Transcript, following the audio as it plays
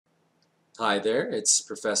Hi there, it's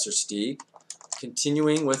Professor Steve,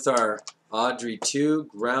 continuing with our Audrey 2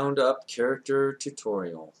 ground up character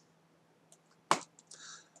tutorial.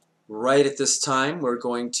 Right at this time we're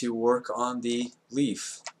going to work on the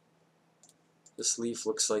leaf. This leaf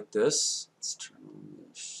looks like this. Let's turn on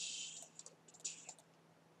the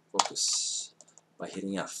focus by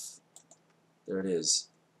hitting F. There it is.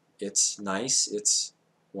 It's nice, it's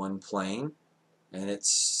one plane, and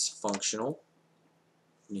it's functional.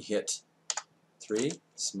 When you hit 3,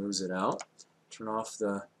 smooths it out. Turn off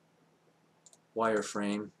the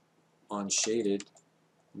wireframe on shaded,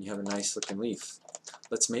 and you have a nice looking leaf.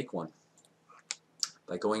 Let's make one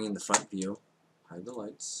by going in the front view, hide the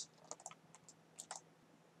lights,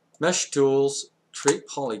 mesh tools, create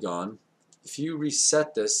polygon. If you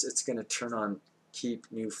reset this, it's going to turn on keep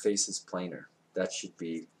new faces planar. That should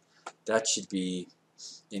be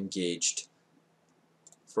engaged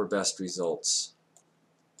for best results.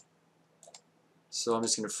 So I'm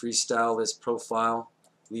just going to freestyle this profile,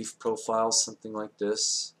 leaf profile, something like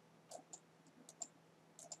this.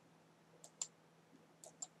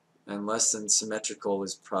 And less than symmetrical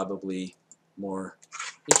is probably more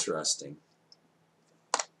interesting.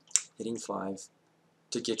 Hitting 5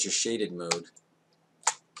 to get your shaded mode.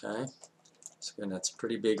 Okay, so again, that's a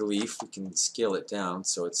pretty big leaf. We can scale it down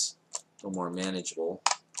so it's a little more manageable.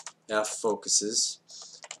 F focuses.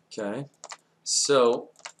 Okay, so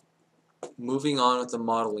moving on with the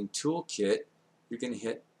modeling toolkit, you're going to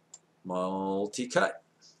hit multi-cut.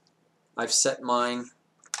 I've set mine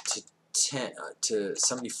to 10 to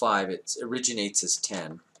 75. It originates as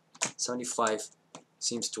 10. 75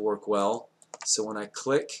 seems to work well. So when I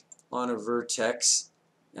click on a vertex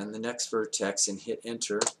and the next vertex and hit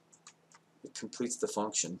enter, it completes the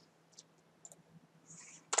function.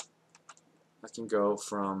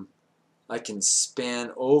 I can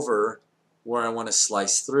span over where I want to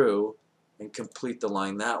slice through and complete the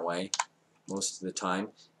line that way most of the time.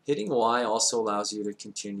 Hitting Y also allows you to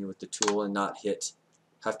continue with the tool and not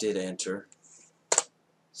have to hit enter.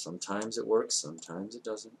 Sometimes it works, sometimes it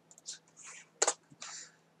doesn't.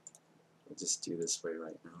 I'll just do this way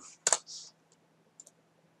right now.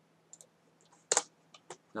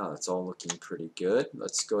 Now that's all looking pretty good.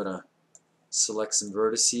 Let's go to select some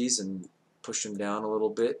vertices and push them down a little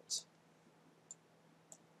bit.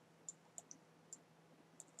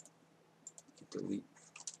 Delete.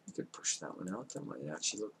 You could push that one out. That might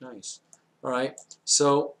actually look nice. Alright,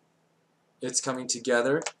 so it's coming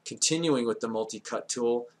together. Continuing with the multi-cut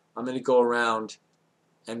tool, I'm going to go around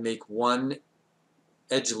and make one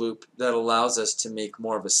edge loop that allows us to make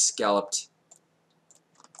more of a scalloped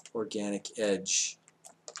organic edge.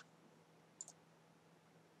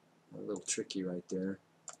 A little tricky right there.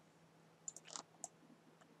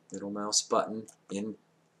 Middle mouse button in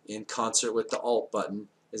concert with the Alt button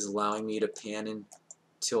is allowing me to pan and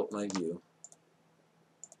tilt my view.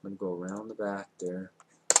 I'm going to go around the back there,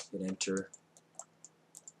 hit enter.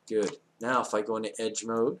 Good. Now if I go into edge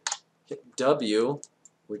mode, hit W,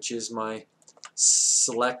 which is my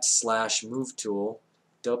select/move tool,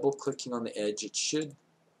 double clicking on the edge, it should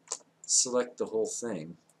select the whole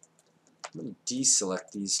thing. I'm going to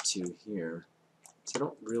deselect these two here. So I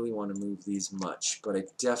don't really want to move these much, but I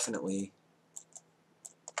definitely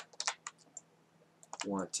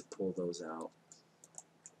want to pull those out.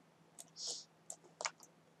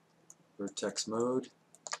 Vertex mode.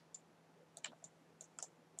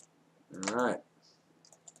 Alright,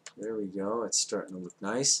 there we go. It's starting to look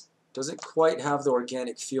nice. Doesn't quite have the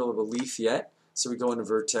organic feel of a leaf yet, so we go into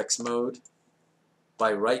vertex mode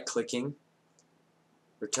by right-clicking,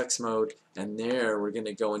 vertex mode, and there we're going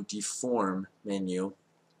to go in deform menu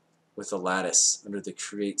with a lattice under the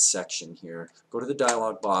create section here. Go to the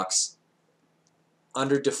dialog box.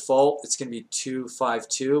 Under default, it's going to be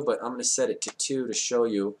 252, but I'm going to set it to 2 to show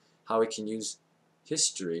you how we can use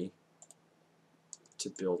history to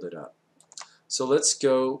build it up. So let's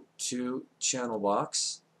go to channel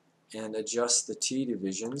box and adjust the T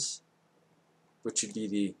divisions, which would be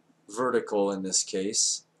the vertical in this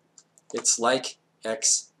case. It's like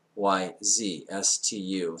X, Y, Z, S, T,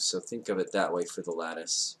 U, so think of it that way for the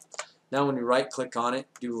lattice. Now when you right click on it,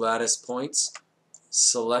 do lattice points,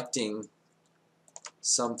 selecting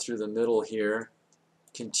some through the middle here,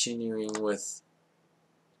 continuing with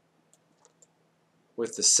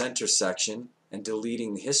the center section and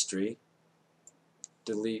deleting the history.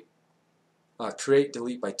 Delete, create,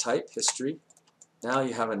 delete by type, history. Now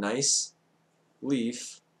you have a nice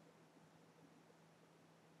leaf.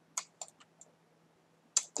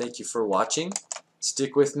 Thank you for watching.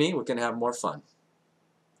 Stick with me, we're going to have more fun.